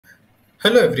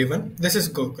Hello everyone, this is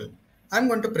Gokul. I'm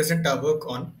going to present our work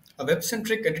on a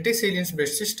web-centric entity salience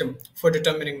based system for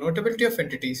determining notability of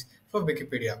entities for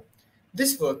Wikipedia.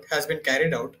 This work has been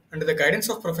carried out under the guidance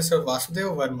of Professor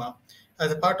Vasudeva Verma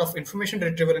as a part of Information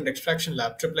Retrieval and Extraction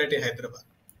Lab, IIIT Hyderabad.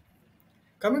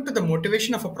 Coming to the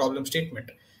motivation of a problem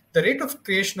statement, the rate of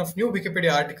creation of new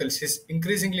Wikipedia articles is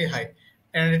increasingly high,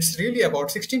 and it's really about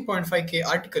 16.5k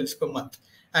articles per month,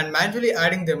 and manually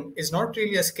adding them is not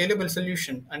really a scalable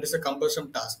solution and is a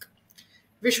cumbersome task.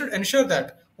 We should ensure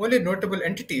that only notable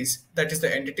entities, that is,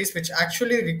 the entities which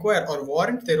actually require or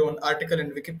warrant their own article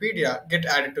in Wikipedia, get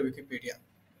added to Wikipedia.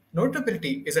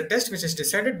 Notability is a test which is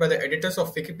decided by the editors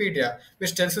of Wikipedia,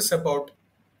 which tells us about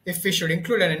if we should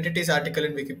include an entity's article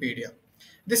in Wikipedia.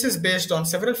 This is based on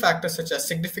several factors such as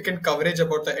significant coverage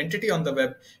about the entity on the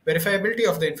web, verifiability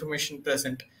of the information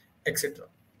present, etc.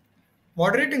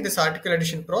 Moderating this article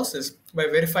addition process by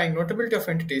verifying notability of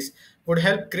entities would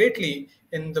help greatly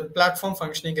in the platform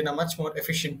functioning in a much more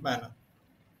efficient manner.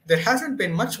 There hasn't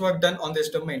been much work done on this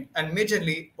domain, and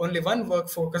majorly only one work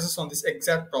focuses on this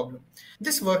exact problem.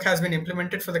 This work has been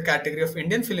implemented for the category of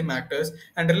Indian film actors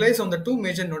and relies on the two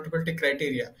major notability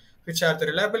criteria, which are the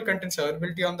reliable content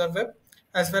servability on the web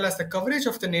as well as the coverage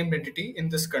of the named entity in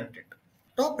this content.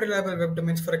 Top reliable web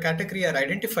domains for a category are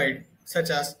identified, such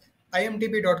as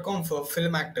imdb.com for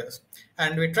film actors,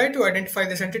 and we try to identify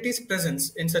this entity's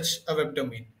presence in such a web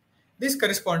domain. These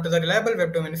correspond to the reliable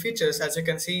web domain features as you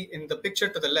can see in the picture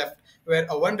to the left, where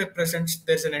a 1 represents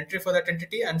there's an entry for that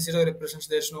entity and 0 represents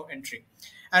there's no entry.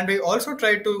 And we also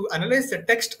try to analyze the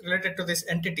text related to this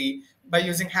entity by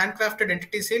using handcrafted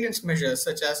entity salience measures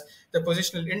such as the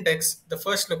positional index, the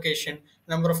first location,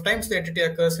 number of times the entity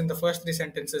occurs in the first three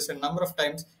sentences, and number of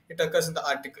times it occurs in the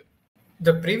article.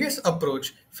 The previous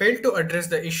approach failed to address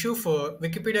the issue for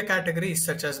Wikipedia categories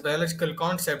such as biological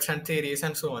concepts and theories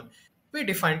and so on. We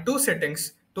defined two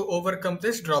settings to overcome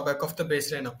this drawback of the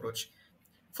baseline approach.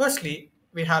 Firstly,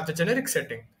 we have the generic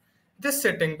setting. This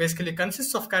setting basically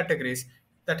consists of categories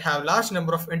that have large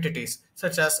number of entities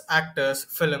such as actors,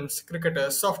 films,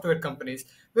 cricketers, software companies,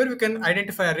 where we can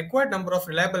identify a required number of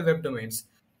reliable web domains.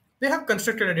 We have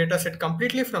constructed a dataset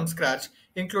completely from scratch,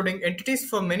 including entities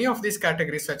for many of these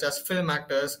categories such as film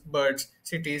actors, birds,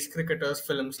 cities, cricketers,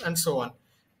 films, and so on.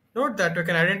 Note that we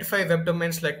can identify web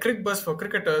domains like CricBuzz for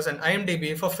cricketers and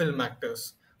IMDb for film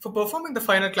actors. For performing the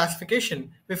final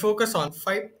classification, we focus on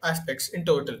five aspects in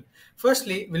total.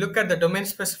 Firstly, we look at the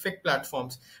domain-specific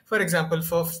platforms. For example,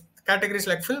 for categories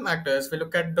like film actors, we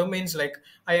look at domains like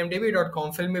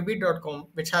imdb.com, filmybit.com,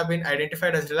 which have been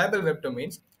identified as reliable web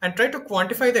domains, and try to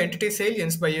quantify the entity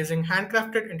salience by using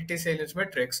handcrafted entity salience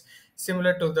metrics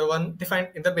similar to the one defined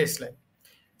in the baseline.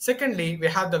 Secondly, we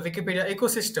have the Wikipedia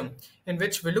ecosystem, in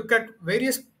which we look at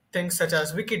various things such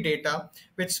as Wikidata,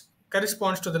 which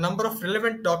corresponds to the number of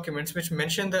relevant documents which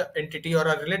mention the entity or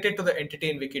are related to the entity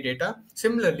in Wikidata.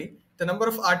 Similarly, the number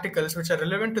of articles which are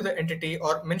relevant to the entity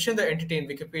or mention the entity in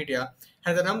Wikipedia,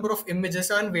 and the number of images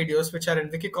and videos which are in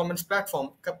Wikicommons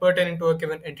platform pertaining to a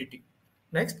given entity.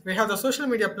 Next, we have the social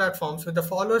media platforms with the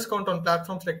followers count on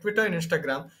platforms like Twitter and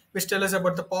Instagram, which tell us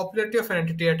about the popularity of an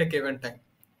entity at a given time.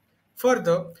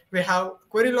 Further, we have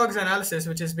query logs analysis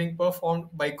which is being performed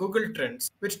by Google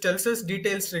Trends, which tells us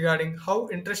details regarding how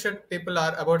interested people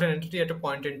are about an entity at a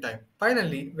point in time.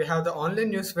 Finally, we have the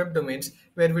online news web domains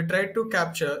where we try to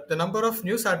capture the number of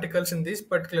news articles in these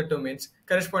particular domains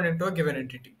corresponding to a given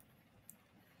entity.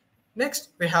 Next,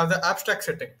 we have the abstract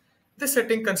setting. This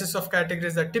setting consists of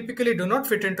categories that typically do not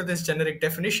fit into this generic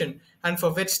definition and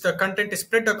for which the content is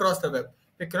spread across the web.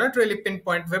 We cannot really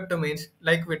pinpoint web domains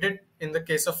like we did in the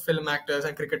case of film actors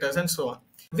and cricketers and so on.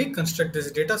 We construct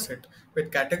this dataset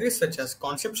with categories such as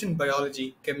concepts in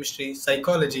biology, chemistry,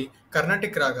 psychology,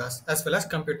 Carnatic ragas, as well as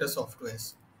computer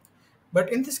softwares.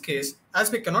 But in this case,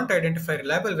 as we cannot identify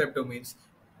reliable web domains,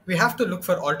 we have to look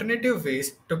for alternative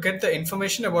ways to get the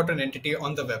information about an entity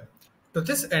on the web. To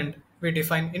this end, we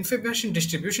define information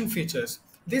distribution features.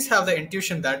 These have the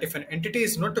intuition that if an entity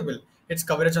is notable, its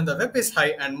coverage on the web is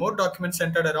high and more documents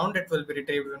centered around it will be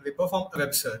retrieved when we perform a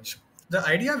web search. The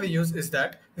idea we use is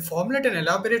that we formulate an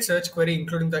elaborate search query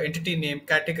including the entity name,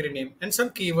 category name, and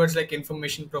some keywords like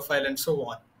information profile and so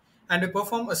on. And we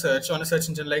perform a search on a search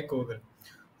engine like Google.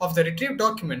 Of the retrieved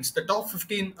documents, the top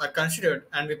 15 are considered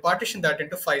and we partition that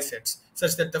into 5 sets,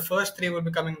 such that the first 3 will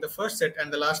be coming in the first set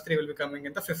and the last 3 will be coming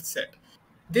in the fifth set.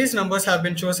 These numbers have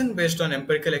been chosen based on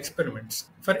empirical experiments.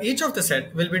 For each of the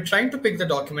set, we'll be trying to pick the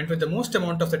document with the most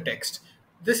amount of the text.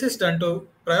 This is done to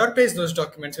prioritize those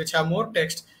documents which have more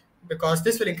text because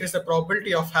this will increase the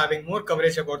probability of having more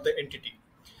coverage about the entity.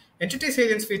 Entity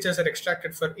salience features are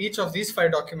extracted for each of these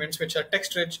 5 documents which are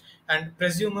text-rich and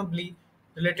presumably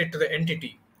related to the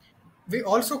entity. We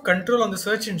also control on the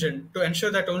search engine to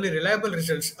ensure that only reliable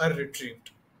results are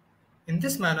retrieved. In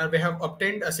this manner, we have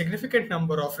obtained a significant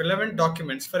number of relevant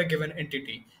documents for a given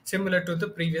entity, similar to the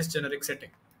previous generic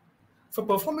setting. For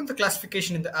performing the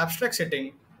classification in the abstract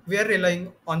setting, we are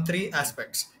relying on three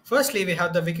aspects. Firstly, we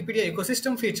have the Wikipedia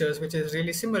ecosystem features, which is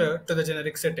really similar to the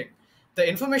generic setting. The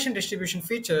information distribution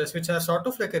features, which are sort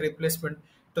of like a replacement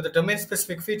to the domain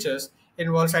specific features,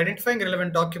 involves identifying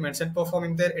relevant documents and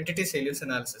performing their entity salience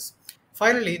analysis.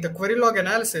 Finally, the query log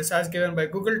analysis, as given by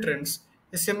Google Trends,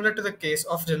 is similar to the case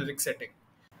of generic setting.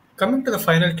 Coming to the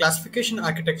final classification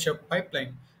architecture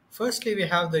pipeline, firstly we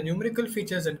have the numerical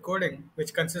features encoding,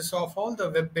 which consists of all the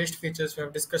web-based features we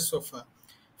have discussed so far.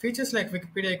 Features like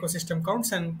Wikipedia ecosystem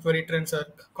counts and query trends are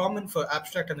common for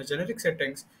abstract and the generic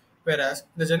settings, whereas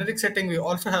the generic setting we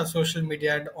also have social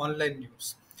media and online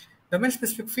news.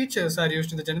 Domain-specific features are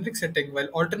used in the generic setting, while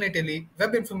alternatively,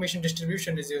 web information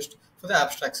distribution is used for the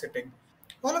abstract setting.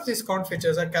 All of these count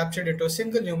features are captured into a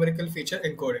single numerical feature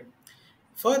encoding.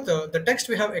 Further, the text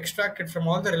we have extracted from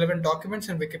all the relevant documents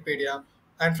in Wikipedia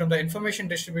and from the information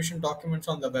distribution documents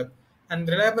on the web and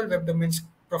reliable web domains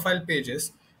profile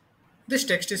pages. This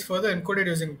text is further encoded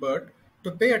using BERT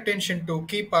to pay attention to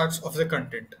key parts of the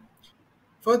content.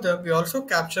 Further, we also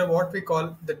capture what we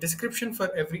call the description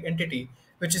for every entity,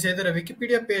 which is either a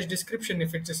Wikipedia page description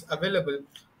if it is available,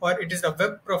 or it is a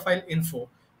web profile info,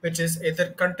 which is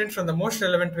either content from the most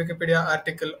relevant Wikipedia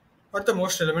article or the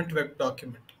most relevant web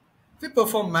document. We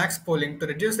perform max polling to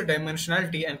reduce the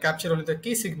dimensionality and capture only the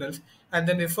key signals, and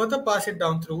then we further pass it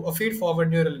down through a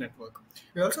feed-forward neural network.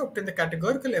 We also obtain the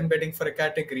categorical embedding for a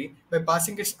category by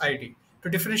passing its ID to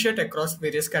differentiate across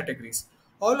various categories.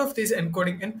 All of these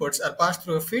encoding inputs are passed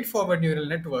through a feed-forward neural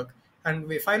network, and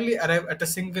we finally arrive at a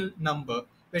single number,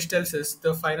 which tells us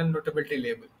the final notability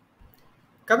label.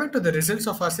 Coming to the results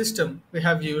of our system, we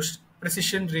have used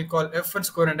precision, recall, F1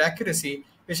 score, and accuracy,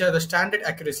 which are the standard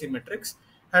accuracy metrics,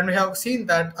 and we have seen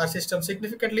that our system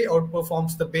significantly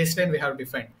outperforms the baseline we have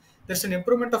defined. There's an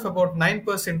improvement of about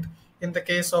 9% in the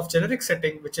case of generic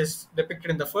setting, which is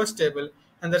depicted in the first table,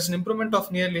 and there's an improvement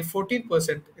of nearly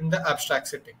 14% in the abstract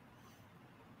setting.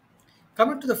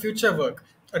 Coming to the future work,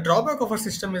 a drawback of our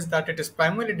system is that it is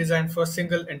primarily designed for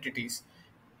single entities.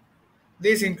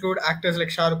 These include actors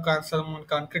like Shah Rukh Khan, Salman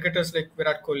Khan, cricketers like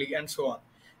Virat Kohli, and so on.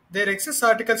 There exist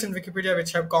articles in Wikipedia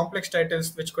which have complex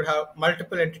titles which could have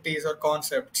multiple entities or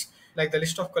concepts, like the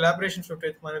list of collaborations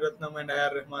between Mani Ratnam and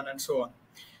A.R. Rahman, and so on.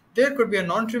 There could be a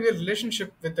non trivial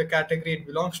relationship with the category it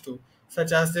belongs to,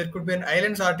 such as there could be an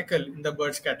islands article in the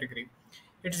birds category.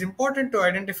 It is important to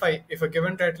identify if a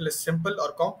given title is simple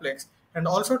or complex, and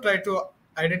also try to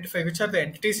identify which are the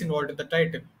entities involved in the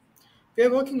title. We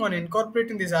are working on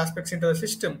incorporating these aspects into the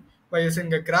system by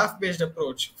using a graph based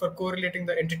approach for correlating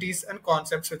the entities and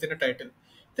concepts within a title.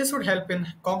 This would help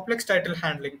in complex title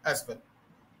handling as well.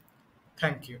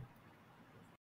 Thank you.